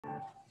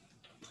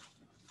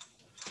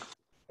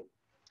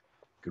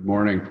Good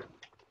morning.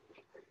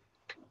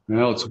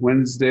 Well, it's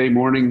Wednesday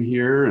morning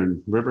here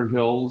in River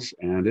Hills,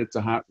 and it's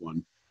a hot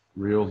one.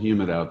 Real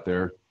humid out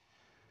there.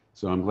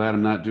 So I'm glad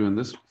I'm not doing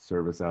this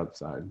service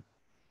outside.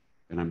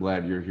 And I'm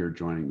glad you're here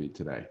joining me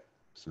today.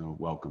 So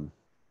welcome.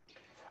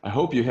 I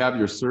hope you have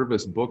your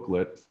service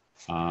booklet.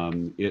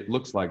 It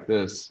looks like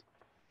this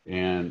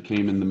and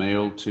came in the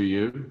mail to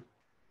you.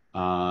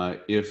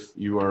 If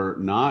you are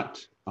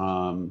not,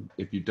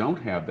 if you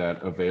don't have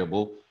that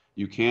available,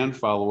 you can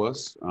follow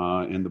us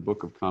in the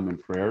Book of Common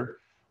Prayer.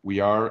 We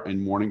are in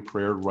morning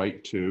prayer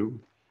right too.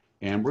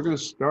 And we're going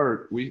to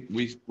start,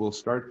 we will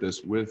start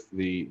this with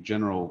the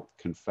general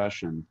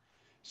confession.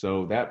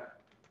 So that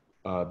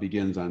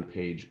begins on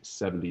page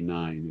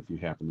 79 if you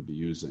happen to be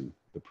using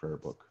the prayer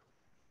book.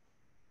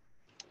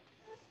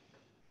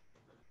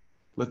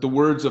 Let the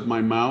words of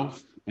my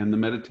mouth and the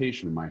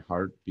meditation of my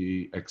heart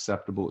be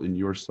acceptable in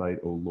your sight,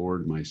 O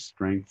Lord, my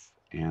strength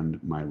and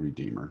my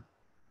Redeemer.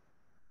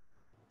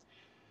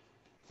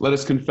 Let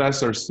us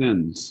confess our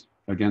sins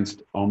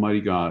against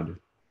Almighty God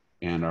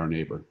and our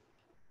neighbor.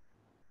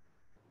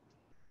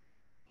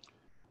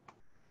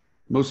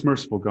 Most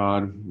merciful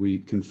God, we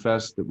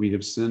confess that we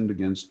have sinned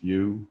against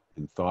you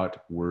in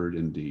thought, word,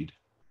 and deed,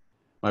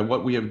 by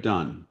what we have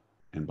done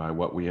and by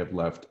what we have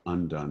left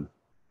undone.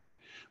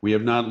 We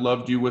have not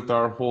loved you with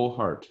our whole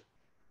heart.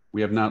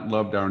 We have not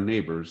loved our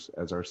neighbors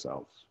as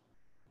ourselves.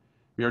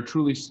 We are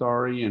truly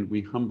sorry and we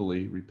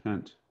humbly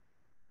repent.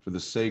 For the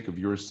sake of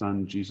your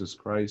Son, Jesus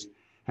Christ,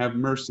 have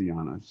mercy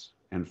on us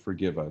and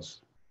forgive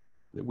us,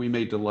 that we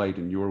may delight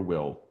in your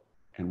will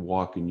and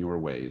walk in your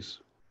ways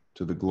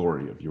to the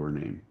glory of your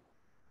name.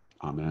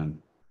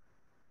 Amen.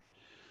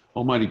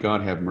 Almighty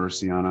God, have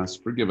mercy on us.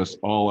 Forgive us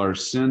all our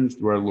sins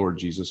through our Lord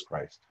Jesus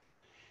Christ.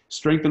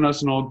 Strengthen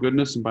us in all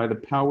goodness, and by the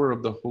power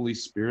of the Holy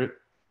Spirit,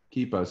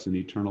 keep us in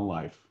eternal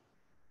life.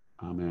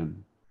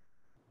 Amen.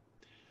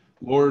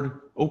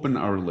 Lord, open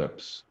our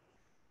lips,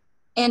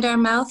 and our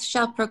mouth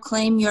shall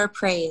proclaim your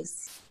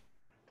praise.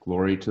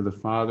 Glory to the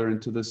Father,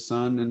 and to the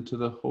Son, and to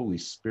the Holy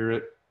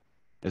Spirit,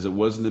 as it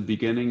was in the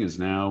beginning, is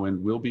now,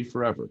 and will be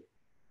forever.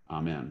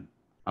 Amen.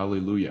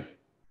 Alleluia.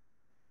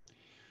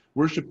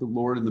 Worship the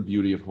Lord in the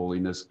beauty of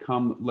holiness.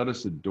 Come, let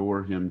us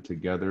adore him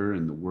together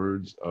in the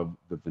words of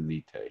the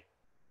Venite.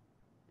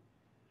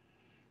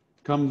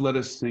 Come, let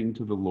us sing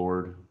to the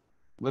Lord.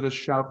 Let us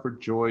shout for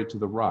joy to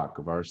the rock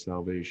of our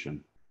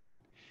salvation.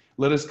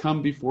 Let us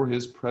come before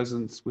his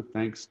presence with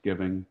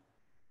thanksgiving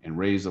and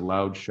raise a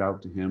loud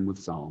shout to him with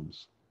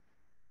psalms.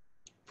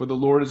 For the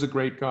Lord is a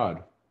great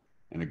God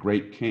and a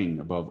great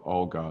King above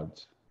all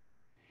gods.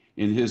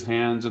 In his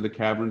hands are the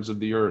caverns of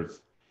the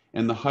earth,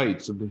 and the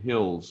heights of the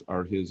hills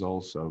are his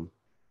also.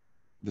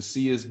 The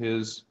sea is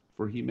his,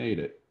 for he made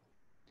it,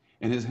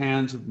 and his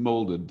hands have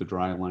molded the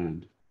dry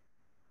land.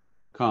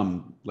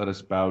 Come, let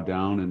us bow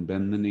down and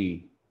bend the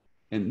knee,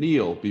 and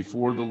kneel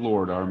before the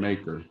Lord our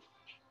Maker,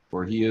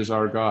 for he is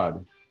our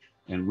God,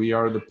 and we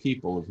are the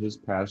people of his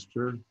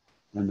pasture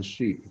and the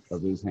sheep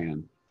of his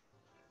hand.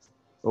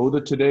 Oh,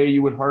 that today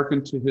you would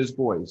hearken to his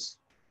voice.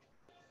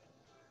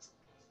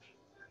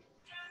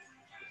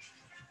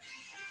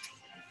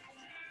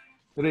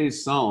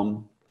 Today's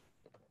psalm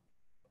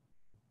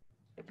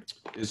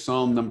is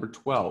Psalm number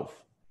 12,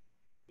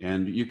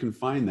 and you can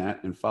find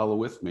that and follow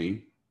with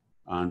me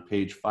on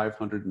page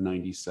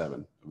 597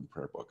 of the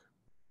prayer book.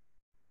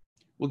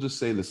 We'll just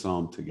say the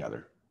psalm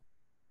together.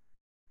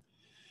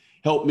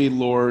 Help me,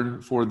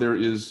 Lord, for there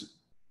is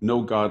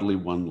no godly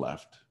one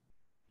left.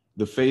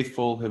 The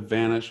faithful have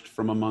vanished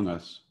from among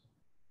us.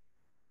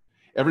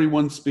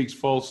 Everyone speaks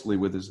falsely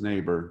with his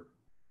neighbor.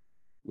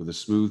 With a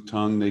smooth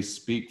tongue they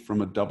speak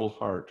from a double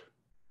heart.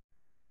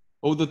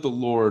 Oh, that the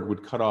Lord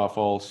would cut off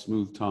all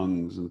smooth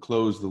tongues and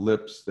close the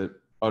lips that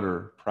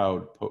utter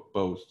proud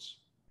boasts.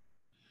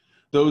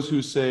 Those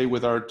who say,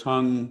 with our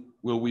tongue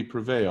will we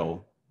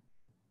prevail,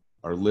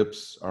 our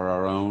lips are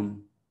our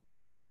own,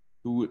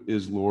 who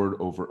is Lord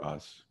over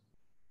us?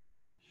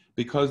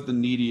 Because the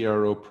needy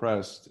are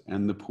oppressed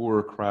and the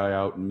poor cry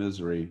out in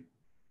misery,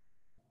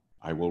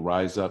 I will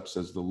rise up,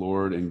 says the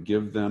Lord, and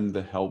give them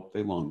the help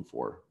they long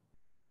for.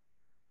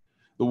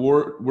 The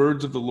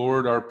words of the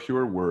Lord are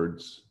pure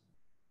words,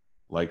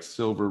 like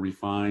silver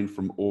refined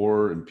from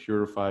ore and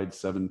purified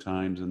 7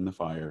 times in the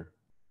fire.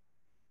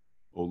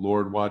 O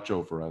Lord, watch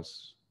over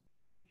us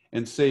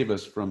and save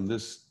us from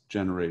this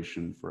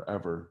generation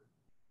forever.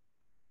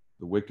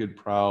 The wicked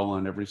prowl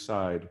on every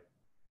side,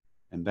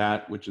 and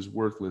that which is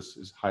worthless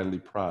is highly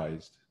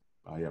prized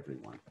by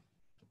everyone.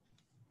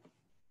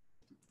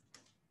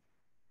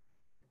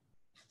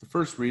 The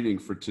first reading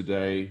for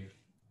today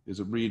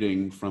is a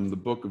reading from the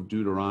book of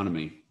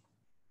Deuteronomy.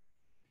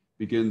 It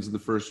begins in the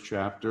first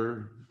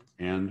chapter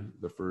and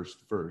the first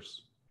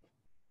verse.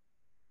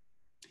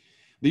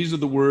 These are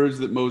the words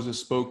that Moses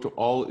spoke to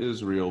all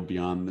Israel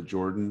beyond the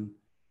Jordan,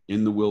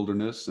 in the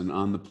wilderness and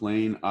on the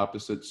plain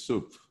opposite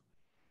Suph,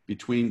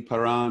 between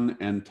Paran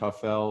and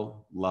Tafel,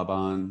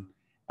 Laban,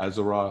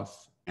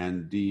 Azaroth,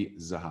 and Di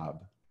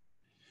Zahab,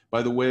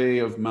 by the way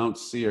of Mount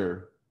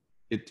Seir,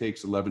 it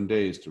takes 11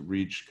 days to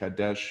reach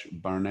Kadesh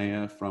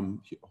Barnea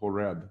from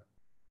Horeb.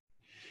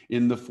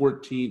 In the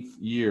 14th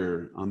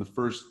year, on the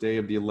first day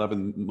of the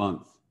 11th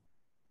month,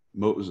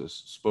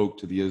 Moses spoke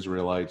to the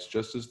Israelites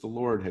just as the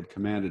Lord had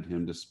commanded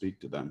him to speak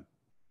to them.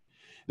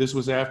 This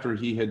was after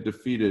he had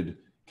defeated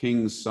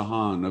King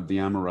Sihon of the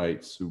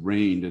Amorites, who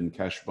reigned in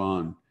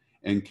Heshbon,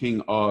 and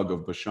King Og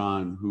of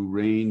Bashan, who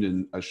reigned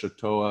in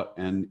Ashtaroth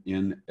and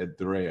in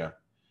Edrei.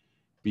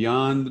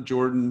 Beyond the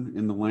Jordan,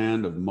 in the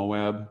land of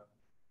Moab,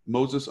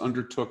 Moses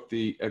undertook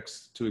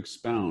to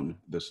expound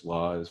this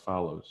law as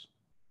follows.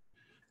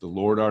 The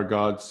Lord our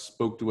God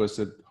spoke to us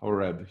at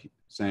Horeb,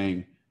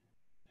 saying,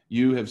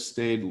 "You have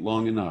stayed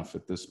long enough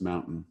at this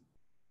mountain.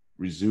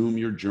 Resume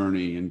your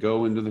journey and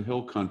go into the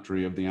hill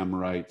country of the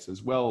Amorites,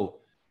 as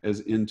well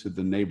as into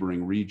the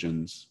neighboring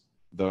regions,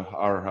 the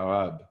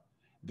Arab,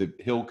 the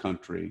hill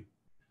country,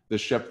 the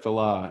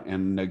Shephelah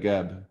and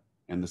Negeb,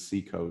 and the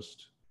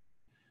seacoast,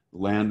 the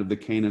land of the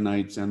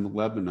Canaanites and the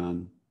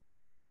Lebanon,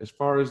 as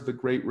far as the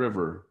great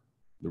river,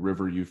 the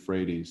river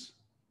Euphrates.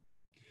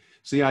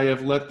 See, I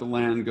have let the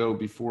land go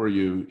before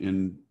you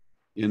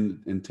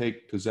and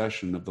take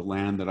possession of the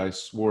land that I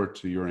swore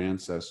to your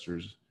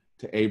ancestors,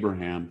 to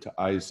Abraham, to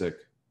Isaac,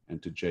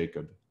 and to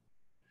Jacob,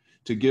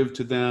 to give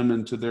to them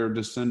and to their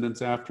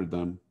descendants after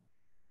them.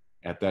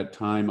 At that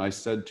time I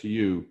said to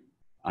you,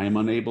 I am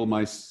unable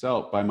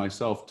by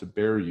myself to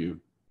bear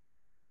you.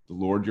 The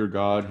Lord your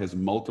God has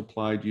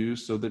multiplied you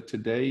so that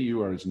today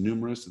you are as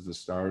numerous as the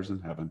stars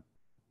in heaven.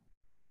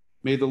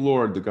 May the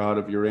Lord, the God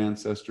of your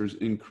ancestors,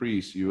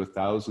 increase you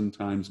 1,000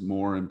 times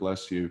more and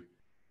bless you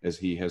as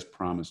he has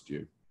promised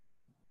you.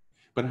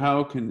 But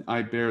how can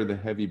I bear the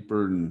heavy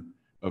burden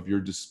of your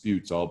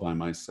disputes all by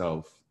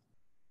myself?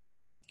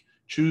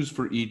 Choose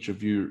for each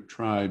of your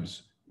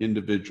tribes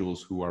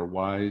individuals who are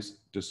wise,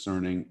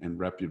 discerning, and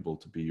reputable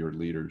to be your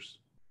leaders.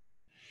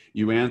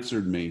 You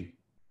answered me,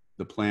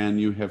 the plan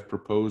you have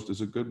proposed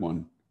is a good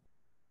one.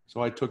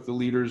 So I took the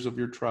leaders of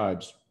your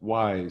tribes,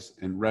 wise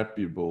and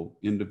reputable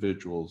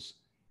individuals,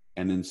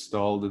 and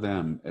installed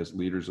them as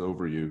leaders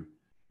over you,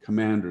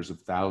 commanders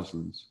of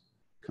thousands,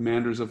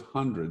 commanders of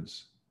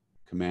hundreds,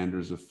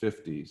 commanders of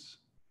 50s,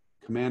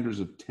 commanders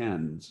of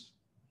 10s,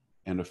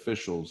 and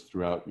officials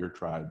throughout your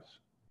tribes.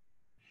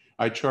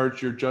 I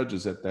charged your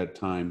judges at that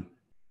time,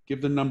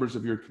 give the numbers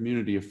of your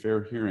community a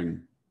fair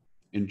hearing,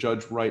 and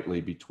judge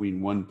rightly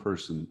between one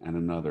person and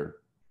another,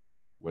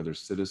 whether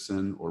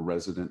citizen or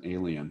resident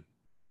alien.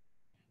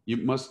 You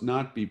must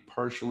not be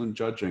partial in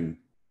judging.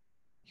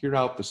 Hear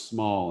out the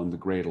small and the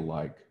great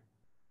alike.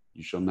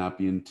 You shall not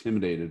be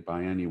intimidated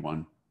by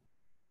anyone,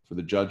 for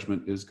the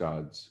judgment is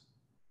God's.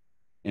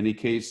 Any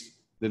case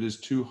that is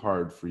too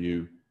hard for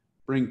you,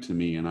 bring to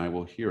me and I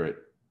will hear it.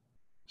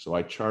 So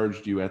I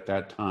charged you at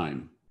that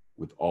time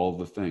with all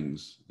the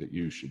things that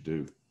you should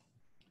do.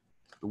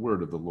 The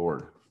word of the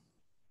Lord.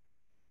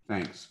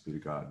 Thanks be to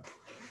God.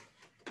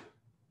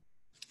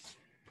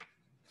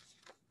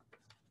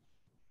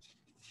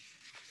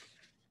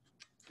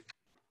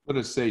 Let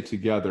us say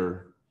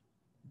together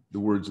the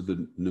words of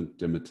the Nunc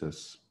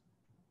Dimittis.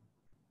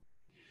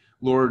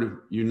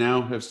 Lord, you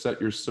now have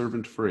set your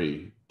servant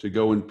free to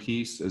go in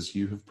peace as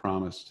you have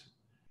promised.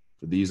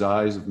 For these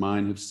eyes of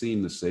mine have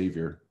seen the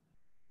Savior,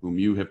 whom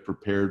you have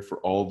prepared for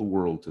all the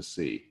world to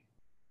see,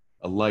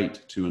 a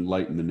light to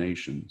enlighten the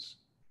nations,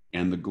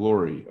 and the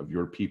glory of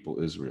your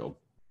people Israel.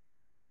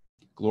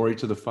 Glory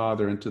to the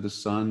Father, and to the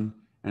Son,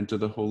 and to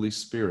the Holy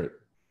Spirit,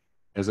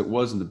 as it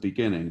was in the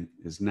beginning,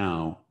 is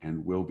now,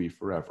 and will be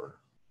forever.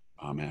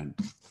 Amen.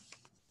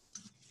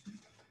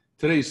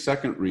 Today's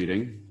second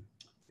reading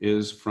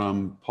is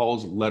from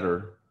Paul's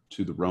letter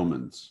to the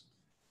Romans.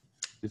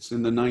 It's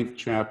in the 9th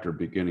chapter,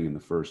 beginning in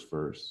the first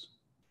verse.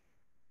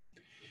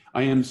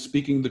 I am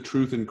speaking the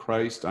truth in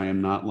Christ, I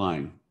am not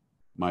lying.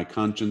 My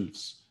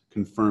conscience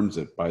confirms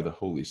it by the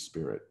Holy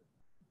Spirit.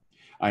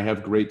 I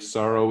have great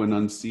sorrow and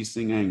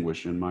unceasing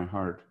anguish in my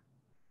heart.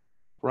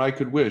 For I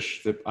could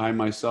wish that I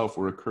myself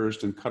were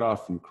accursed and cut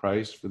off from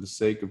Christ for the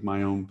sake of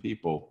my own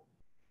people,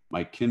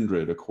 my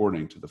kindred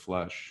according to the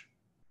flesh.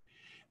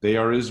 They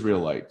are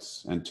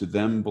Israelites, and to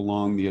them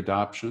belong the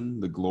adoption,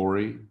 the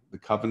glory, the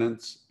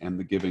covenants, and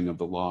the giving of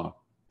the law,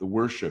 the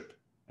worship,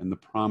 and the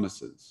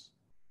promises.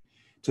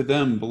 To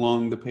them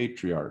belong the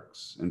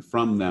patriarchs, and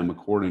from them,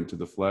 according to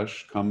the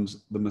flesh,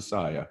 comes the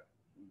Messiah,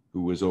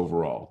 who is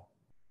over all.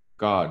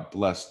 God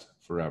blessed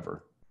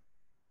forever.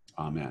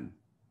 Amen.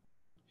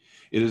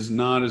 It is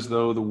not as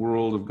though the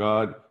word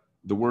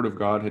of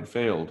God had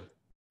failed,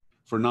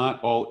 for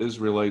not all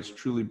Israelites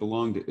truly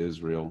belong to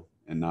Israel,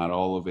 and not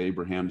all of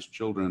Abraham's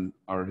children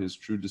are his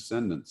true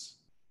descendants.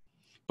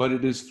 But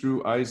it is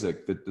through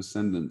Isaac that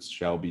descendants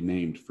shall be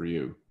named for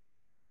you.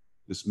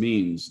 This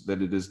means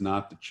that it is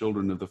not the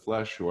children of the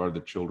flesh who are the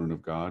children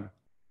of God,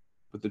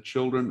 but the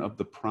children of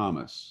the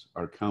promise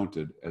are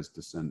counted as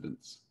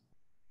descendants.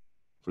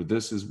 For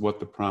this is what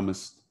the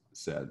promise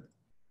said.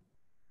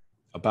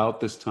 About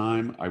this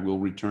time I will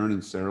return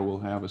and Sarah will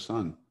have a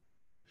son.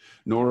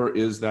 Nor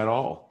is that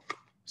all.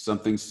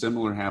 Something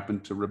similar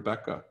happened to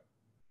Rebekah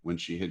when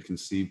she had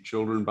conceived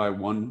children by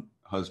one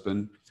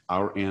husband,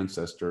 our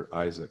ancestor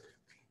Isaac.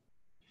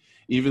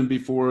 Even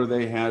before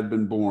they had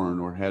been born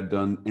or had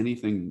done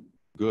anything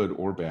good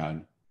or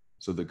bad,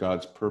 so that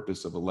God's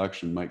purpose of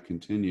election might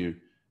continue,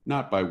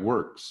 not by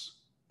works,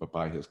 but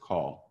by his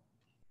call.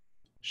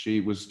 She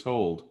was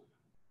told,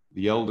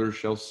 "The elder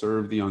shall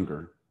serve the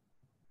younger."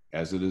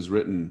 As it is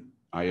written,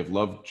 "I have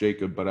loved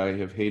Jacob, but I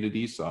have hated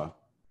Esau."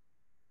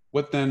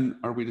 What then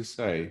are we to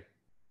say?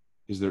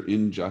 Is there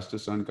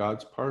injustice on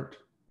God's part?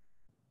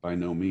 By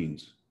no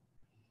means.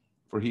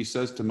 For he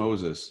says to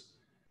Moses,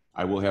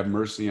 "I will have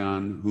mercy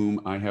on whom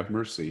I have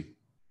mercy,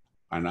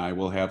 and I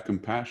will have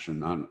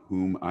compassion on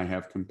whom I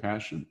have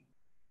compassion."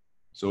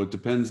 So it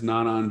depends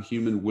not on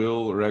human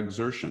will or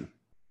exertion,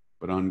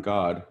 but on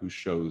God who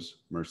shows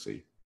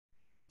mercy.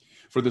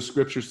 For the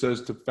scripture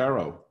says to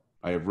Pharaoh,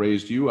 "I have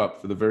raised you up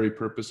for the very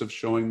purpose of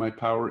showing my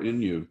power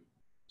in you,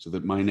 so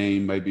that my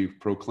name may be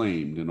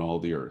proclaimed in all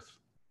the earth."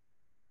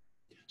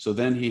 So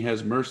then he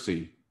has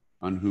mercy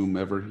on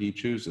whomever he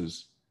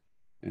chooses,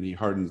 and he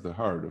hardens the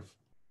heart of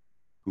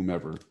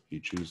whomever he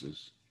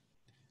chooses.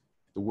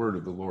 The word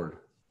of the Lord.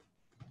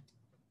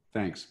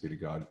 Thanks be to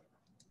God.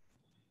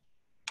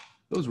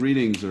 Those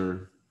readings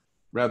are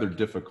rather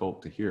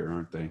difficult to hear,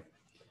 aren't they?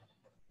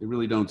 They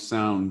really don't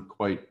sound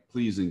quite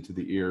pleasing to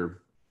the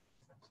ear.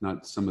 It's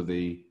not some of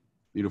the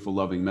beautiful,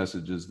 loving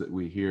messages that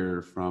we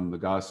hear from the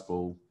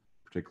gospel,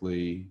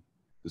 particularly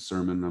the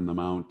Sermon on the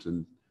Mount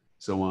and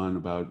so on,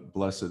 about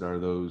blessed are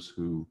those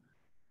who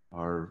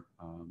are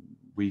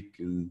weak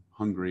and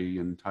hungry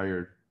and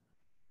tired.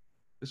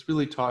 This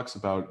really talks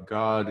about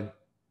God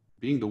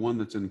being the one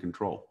that's in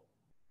control.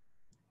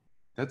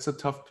 That's a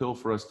tough pill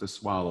for us to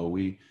swallow.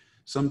 We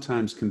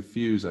sometimes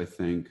confuse, I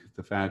think,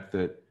 the fact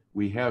that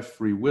we have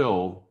free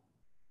will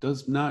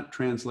does not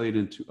translate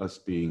into us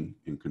being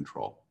in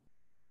control.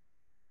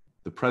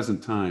 The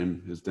present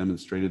time has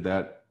demonstrated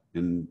that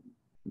in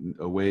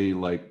a way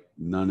like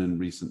none in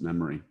recent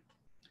memory.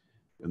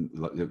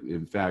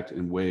 In fact,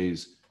 in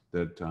ways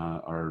that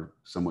are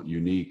somewhat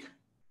unique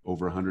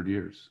over 100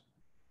 years.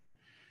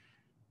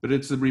 But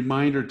it's a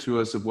reminder to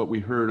us of what we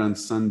heard on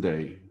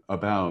Sunday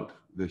about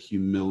the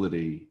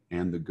humility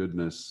and the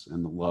goodness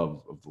and the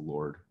love of the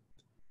Lord,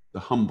 the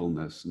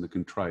humbleness and the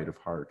contrite of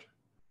heart.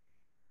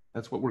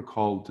 That's what we're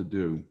called to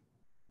do.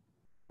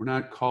 We're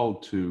not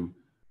called to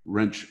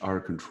wrench our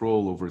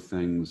control over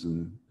things,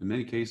 and in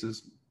many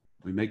cases,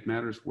 we make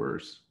matters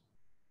worse.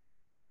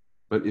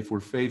 But if we're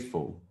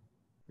faithful,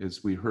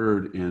 as we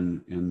heard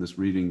in this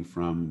reading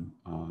from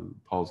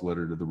Paul's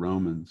letter to the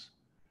Romans,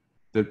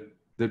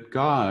 that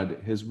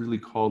God has really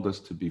called us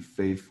to be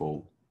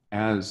faithful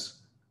as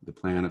the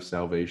plan of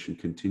salvation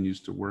continues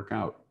to work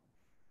out.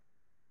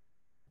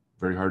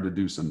 Very hard to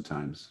do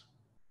sometimes.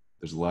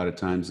 There's a lot of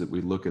times that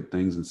we look at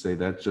things and say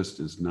that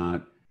just is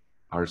not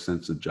our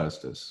sense of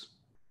justice.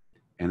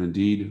 And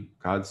indeed,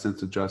 God's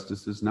sense of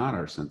justice is not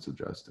our sense of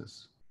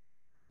justice.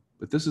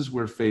 But this is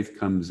where faith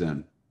comes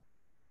in,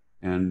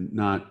 and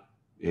not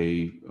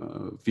a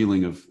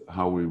feeling of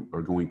how we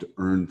are going to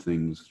earn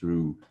things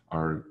through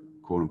our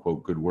quote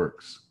unquote good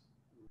works.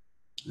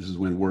 This is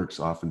when works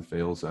often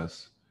fails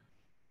us.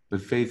 But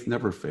faith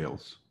never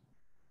fails.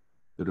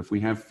 That if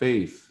we have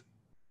faith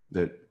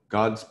that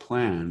God's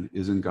plan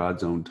is in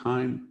God's own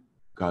time,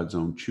 God's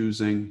own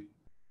choosing,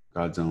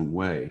 God's own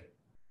way,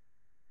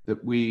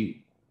 that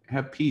we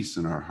have peace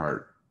in our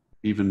heart,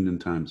 even in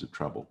times of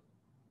trouble.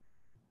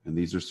 And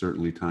these are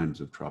certainly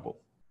times of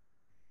trouble.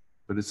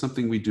 But it's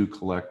something we do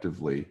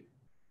collectively.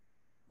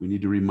 We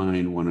need to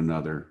remind one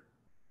another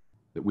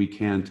that we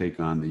can take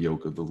on the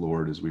yoke of the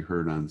Lord, as we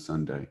heard on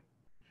Sunday,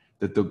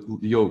 that the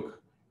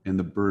yoke and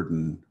the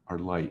burden are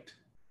light,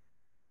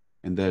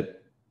 and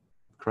that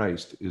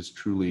Christ is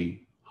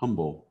truly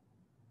humble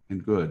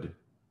and good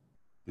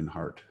in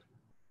heart.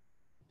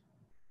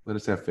 Let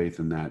us have faith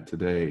in that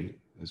today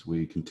as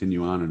we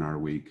continue on in our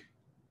week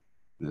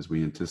and as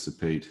we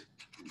anticipate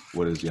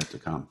what is yet to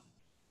come.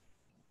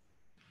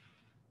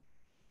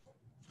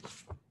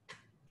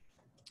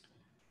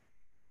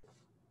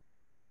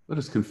 Let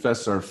us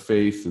confess our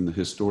faith in the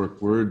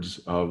historic words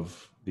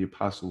of the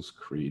Apostles'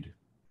 Creed.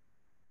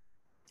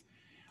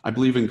 I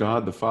believe in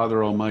God, the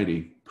Father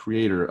Almighty,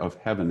 creator of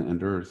heaven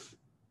and earth.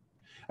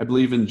 I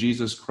believe in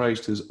Jesus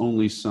Christ, his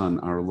only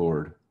Son, our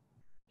Lord.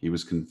 He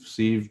was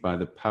conceived by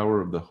the power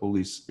of the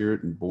Holy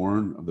Spirit and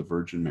born of the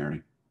Virgin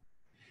Mary.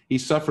 He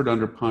suffered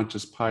under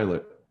Pontius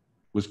Pilate,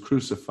 was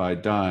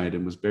crucified, died,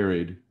 and was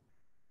buried.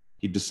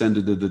 He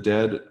descended to the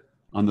dead.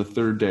 On the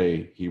third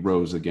day, he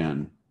rose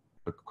again.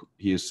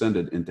 He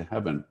ascended into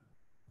heaven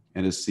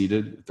and is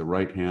seated at the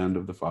right hand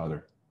of the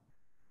Father.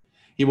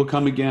 He will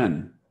come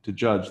again to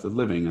judge the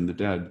living and the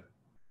dead.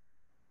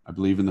 I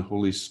believe in the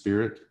Holy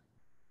Spirit,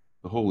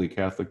 the Holy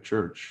Catholic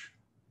Church,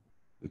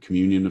 the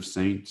communion of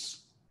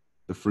saints,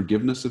 the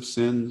forgiveness of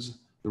sins,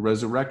 the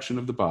resurrection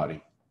of the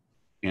body,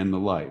 and the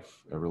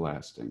life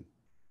everlasting.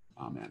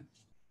 Amen.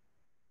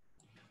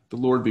 The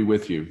Lord be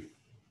with you.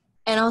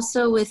 And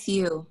also with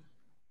you.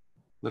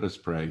 Let us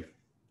pray.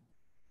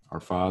 Our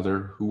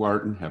Father, who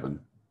art in heaven,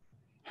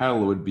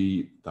 hallowed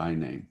be thy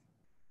name.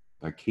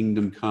 Thy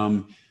kingdom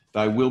come,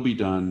 Thy will be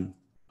done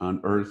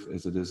on earth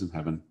as it is in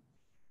heaven.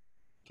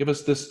 Give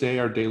us this day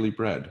our daily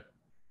bread,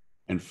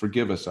 and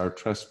forgive us our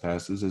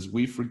trespasses as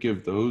we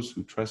forgive those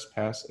who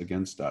trespass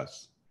against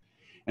us.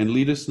 And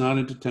lead us not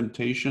into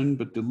temptation,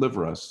 but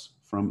deliver us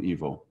from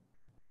evil.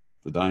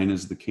 For thine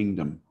is the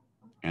kingdom,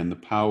 and the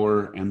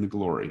power, and the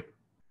glory,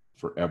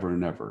 forever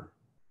and ever.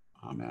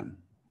 Amen.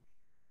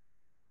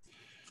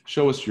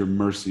 Show us your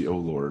mercy, O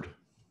Lord.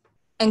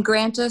 And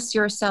grant us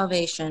your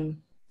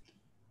salvation.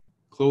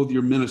 Clothe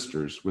your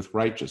ministers with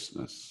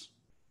righteousness.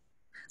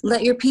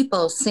 Let your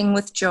people sing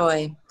with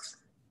joy.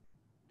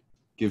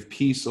 Give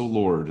peace, O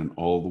Lord, in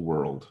all the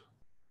world.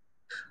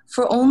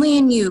 For only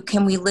in you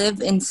can we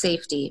live in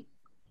safety.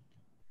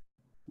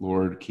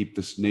 Lord, keep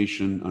this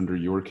nation under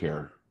your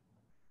care.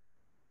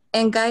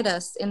 And guide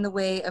us in the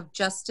way of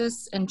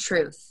justice and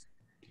truth.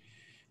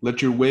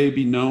 Let your way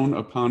be known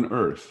upon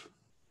earth.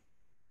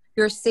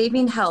 Your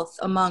saving health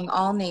among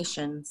all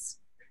nations.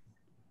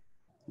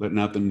 Let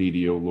not the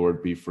needy, O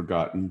Lord, be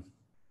forgotten.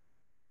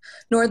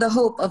 Nor the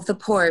hope of the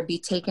poor be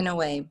taken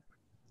away.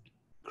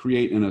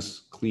 Create in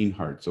us clean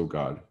hearts, O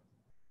God.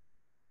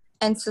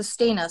 And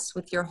sustain us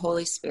with your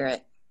Holy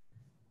Spirit.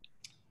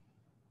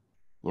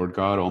 Lord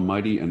God,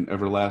 Almighty and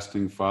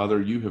everlasting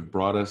Father, you have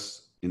brought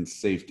us in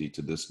safety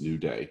to this new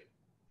day.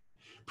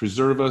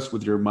 Preserve us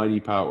with your mighty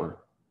power,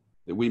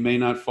 that we may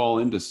not fall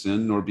into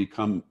sin nor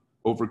become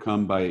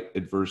overcome by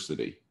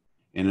adversity.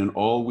 And in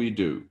all we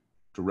do,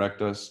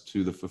 direct us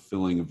to the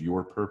fulfilling of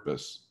your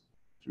purpose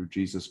through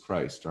Jesus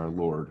Christ, our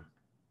Lord.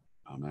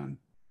 Amen.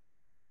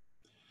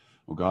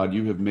 O God,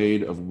 you have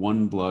made of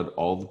one blood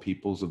all the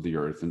peoples of the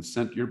earth and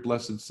sent your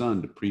blessed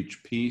Son to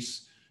preach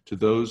peace to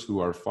those who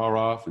are far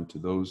off and to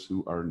those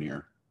who are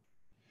near.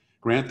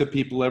 Grant that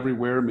people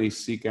everywhere may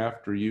seek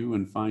after you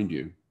and find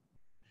you.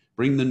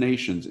 Bring the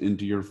nations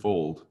into your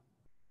fold.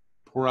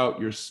 Pour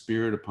out your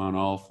Spirit upon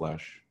all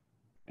flesh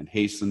and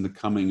hasten the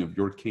coming of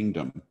your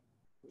kingdom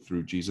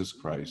through Jesus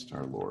Christ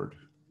our Lord.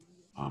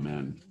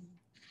 Amen.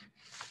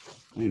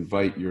 I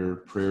invite your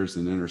prayers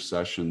and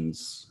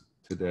intercessions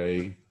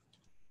today.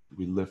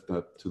 We lift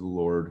up to the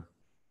Lord.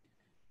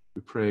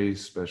 We pray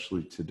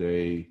especially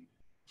today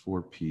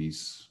for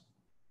peace,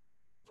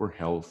 for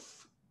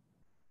health,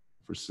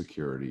 for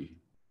security,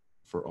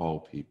 for all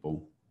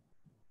people.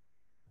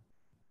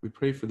 We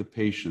pray for the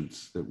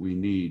patience that we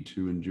need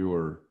to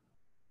endure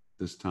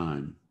this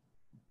time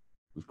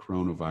with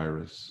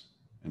coronavirus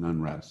and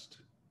unrest.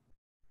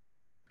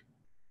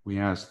 We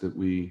ask that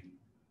we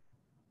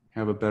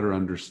have a better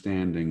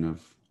understanding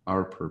of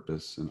our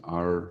purpose and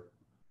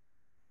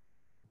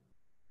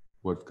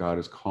what God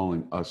is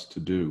calling us to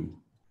do.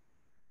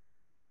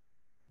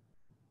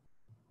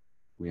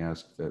 We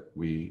ask that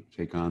we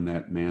take on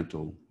that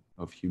mantle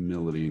of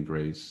humility and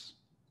grace,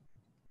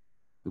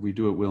 that we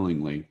do it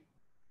willingly,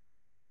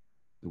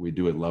 that we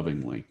do it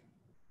lovingly,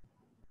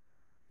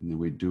 and that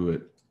we do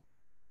it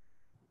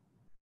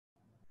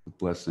with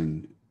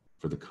blessing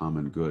for the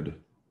common good.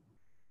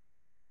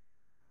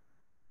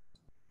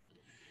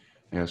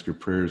 I ask your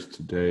prayers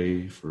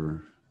today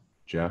for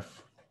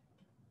Jeff,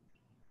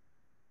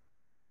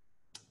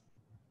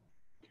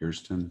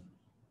 Kirsten,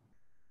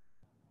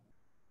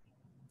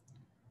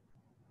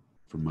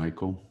 for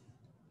Michael,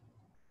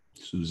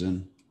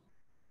 Susan,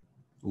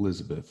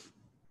 Elizabeth.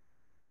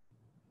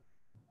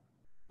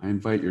 I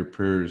invite your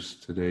prayers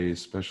today,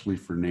 especially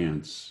for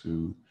Nance,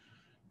 who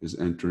is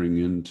entering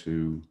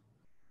into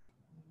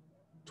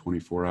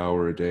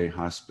 24-hour-a-day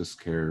hospice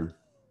care.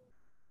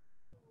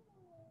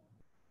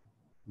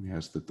 We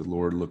ask that the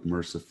Lord look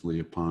mercifully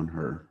upon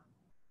her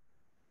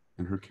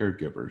and her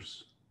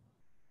caregivers,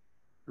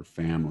 her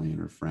family and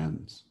her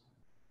friends.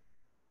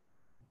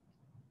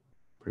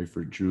 Pray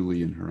for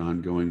Julie and her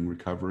ongoing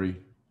recovery.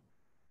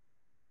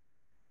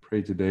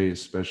 Pray today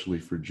especially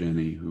for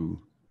Jenny, who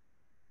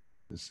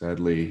has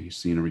sadly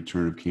seen a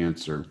return of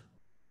cancer.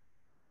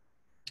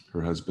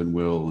 Her husband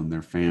Will and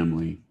their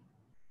family,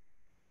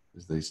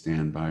 as they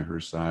stand by her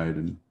side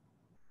and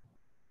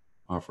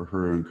offer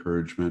her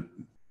encouragement.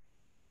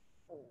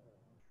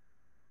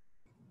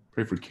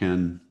 Pray for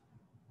Ken,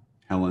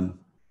 Helen,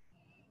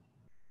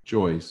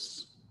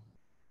 Joyce,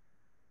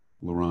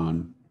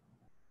 Lauren,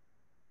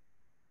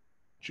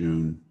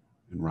 June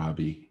and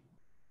Robbie,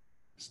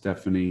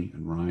 Stephanie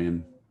and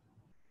Ryan,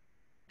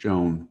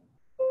 Joan,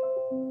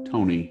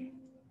 Tony,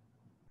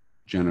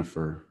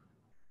 Jennifer,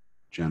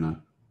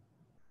 Jenna,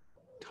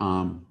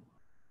 Tom,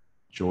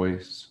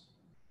 Joyce,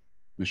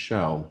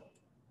 Michelle,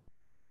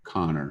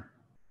 Connor,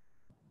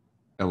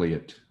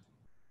 Elliot,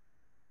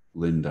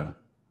 Linda,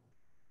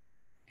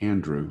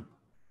 Andrew,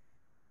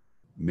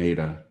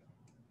 Maida,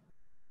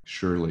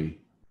 Shirley,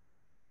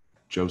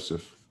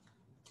 Joseph,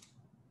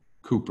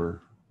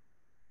 Cooper,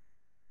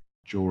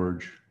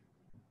 George.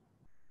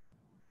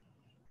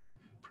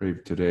 Pray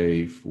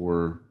today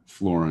for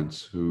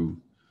Florence, who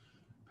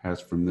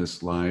passed from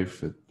this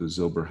life at the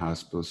Zilber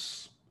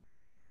Hospice,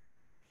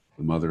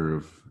 the mother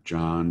of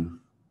John,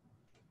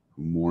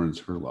 who mourns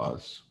her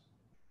loss.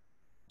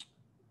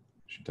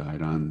 She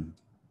died on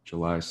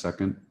July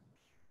 2nd.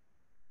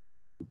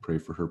 We pray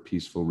for her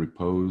peaceful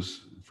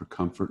repose, for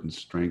comfort and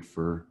strength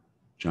for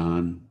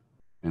John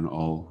and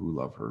all who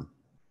love her.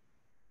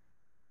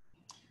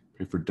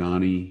 Pray for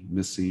Donnie,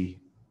 Missy,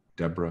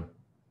 Deborah,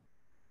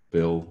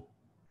 Bill,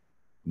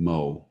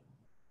 Mo,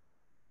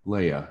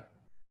 Leah,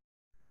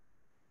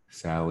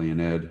 Sally and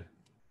Ed,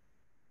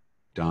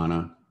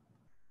 Donna,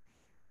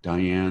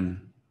 Diane,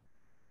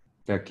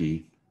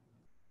 Becky,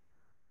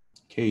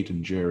 Kate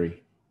and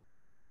Jerry,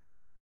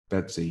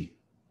 Betsy,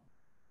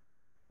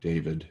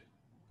 David,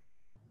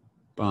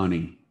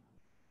 Bonnie,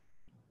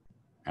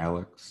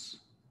 Alex,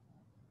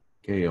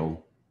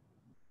 Gail,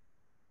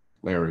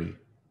 Larry,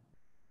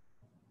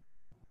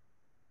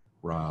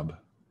 Rob,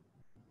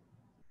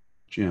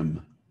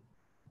 Jim,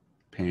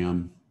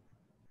 Pam,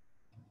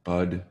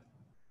 Bud,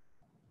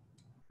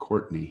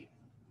 Courtney,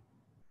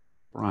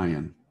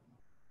 Brian,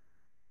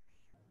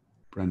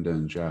 Brenda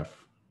and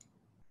Jeff,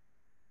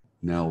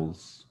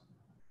 Nels,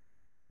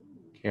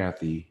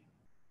 Kathy,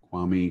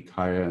 Kwame,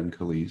 Kaya, and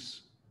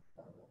Khalees,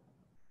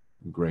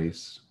 and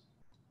Grace.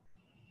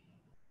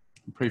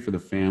 Pray for the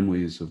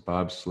families of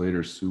Bob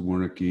Slater, Sue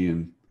Wernicke,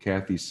 and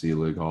Kathy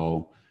Seelig,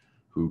 all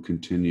who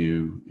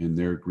continue in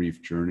their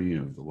grief journey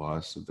of the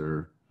loss of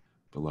their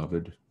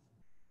beloved.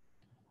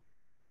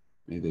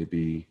 May they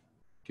be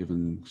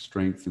given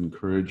strength and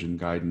courage and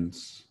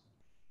guidance.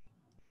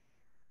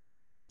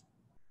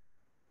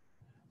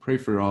 Pray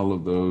for all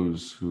of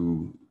those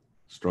who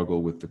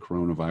struggle with the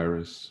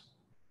coronavirus.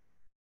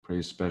 Pray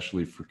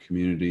especially for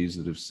communities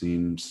that have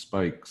seen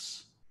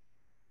spikes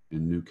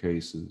in new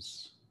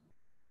cases.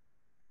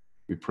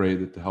 We pray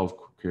that the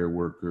healthcare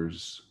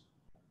workers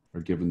are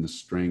given the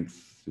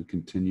strength to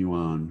continue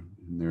on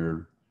in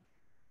their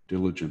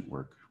diligent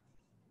work.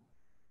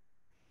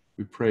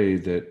 We pray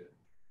that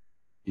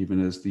even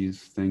as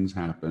these things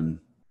happen,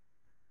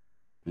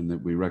 and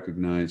that we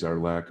recognize our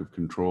lack of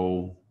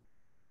control,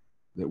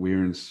 that we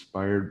are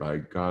inspired by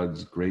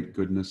God's great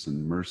goodness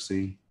and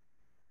mercy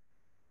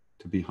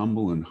to be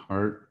humble in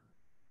heart,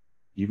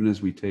 even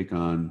as we take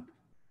on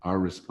our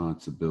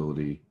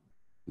responsibility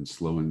in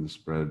slowing the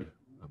spread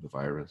of the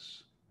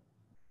virus.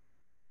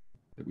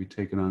 That we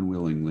take it on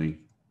willingly,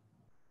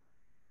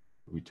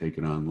 that we take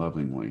it on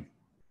lovingly,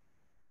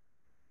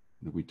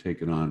 that we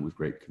take it on with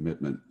great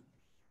commitment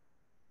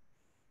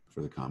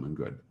for the common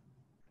good.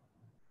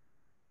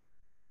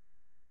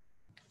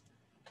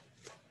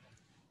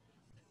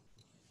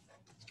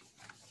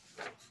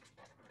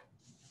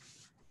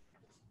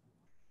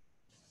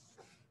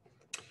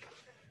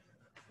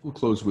 We'll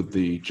close with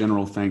the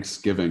general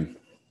thanksgiving.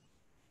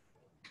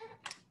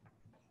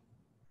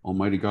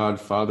 Almighty God,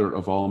 Father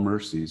of all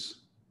mercies,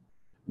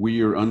 we,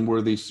 your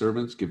unworthy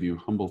servants, give you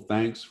humble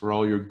thanks for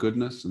all your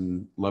goodness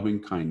and loving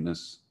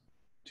kindness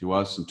to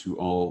us and to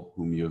all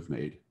whom you have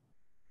made.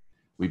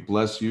 We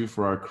bless you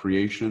for our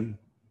creation,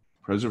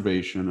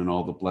 preservation, and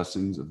all the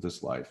blessings of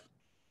this life,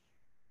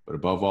 but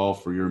above all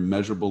for your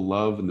immeasurable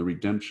love and the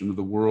redemption of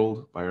the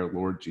world by our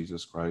Lord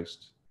Jesus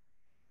Christ,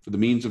 for the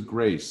means of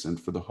grace and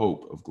for the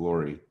hope of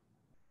glory.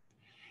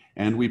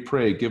 And we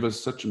pray, give us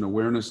such an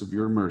awareness of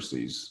your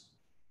mercies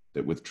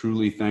that with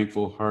truly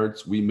thankful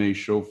hearts we may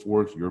show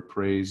forth your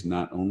praise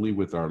not only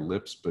with our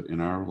lips but in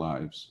our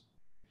lives,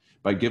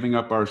 by giving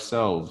up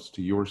ourselves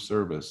to your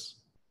service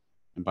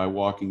and by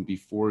walking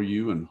before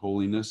you in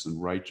holiness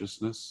and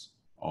righteousness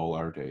all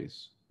our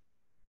days.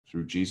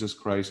 Through Jesus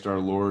Christ our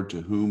Lord,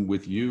 to whom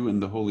with you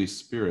and the Holy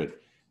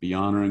Spirit be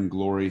honor and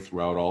glory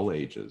throughout all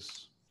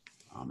ages.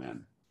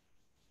 Amen.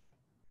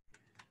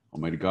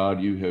 Almighty God,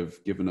 you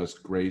have given us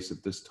grace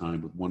at this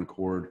time with one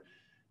accord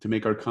to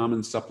make our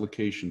common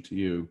supplication to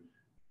you.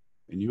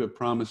 And you have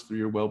promised through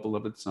your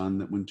well-beloved Son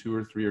that when 2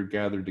 or 3 are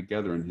gathered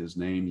together in his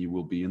name, you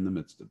will be in the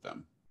midst of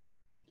them.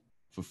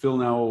 Fulfill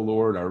now, O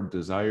Lord, our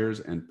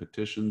desires and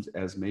petitions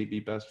as may be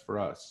best for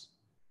us,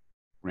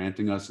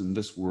 granting us in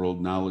this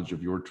world knowledge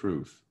of your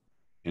truth,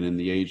 and in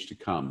the age to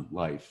come,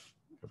 life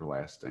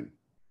everlasting.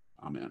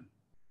 Amen.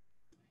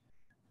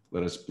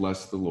 Let us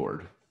bless the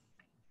Lord.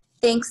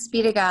 Thanks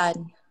be to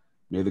God.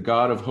 May the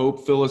God of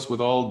hope fill us with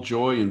all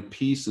joy and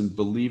peace in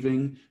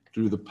believing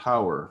through the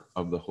power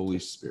of the Holy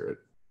Spirit.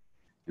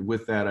 And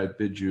with that, I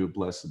bid you a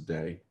blessed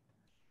day.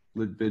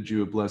 I bid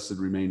you a blessed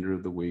remainder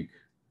of the week,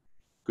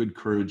 good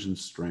courage and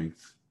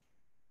strength,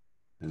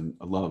 and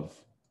a love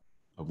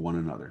of one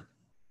another.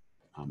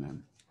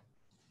 Amen.